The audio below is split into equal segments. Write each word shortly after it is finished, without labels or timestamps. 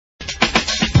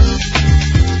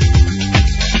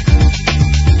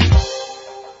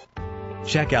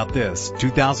Check out this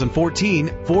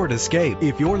 2014 Ford Escape.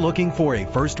 If you're looking for a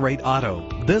first-rate auto,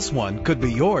 this one could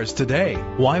be yours today.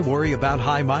 Why worry about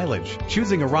high mileage?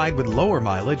 Choosing a ride with lower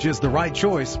mileage is the right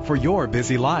choice for your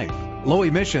busy life. Low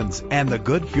emissions and the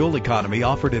good fuel economy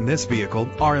offered in this vehicle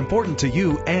are important to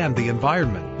you and the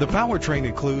environment. The powertrain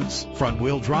includes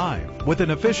front-wheel drive with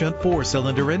an efficient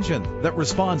 4-cylinder engine that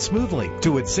responds smoothly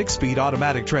to its 6-speed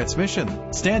automatic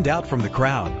transmission. Stand out from the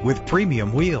crowd with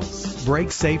premium wheels.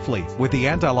 Brake safely with the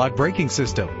anti-lock braking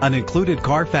system. An included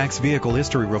Carfax vehicle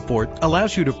history report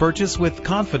allows you to purchase with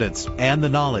confidence and the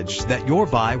knowledge that your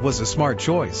buy was a smart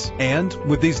choice. And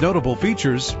with these notable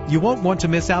features, you won't want to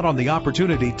miss out on the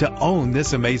opportunity to own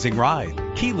this amazing ride.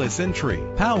 Keyless entry,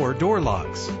 power door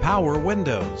locks, power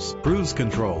windows, cruise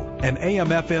control, an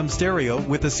AM/FM stereo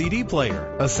with a CD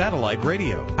player, a satellite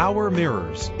radio, power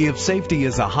mirrors. If safety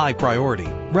is a high priority,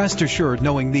 rest assured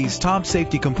knowing these top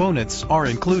safety components are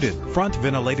included: front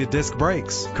ventilated disc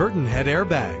brakes, curtain head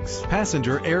airbags,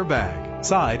 passenger airbag,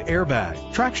 side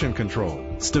airbag, traction control,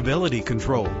 stability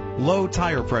control, low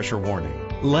tire pressure warning.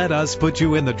 Let us put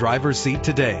you in the driver's seat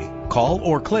today. Call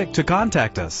or click to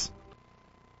contact us.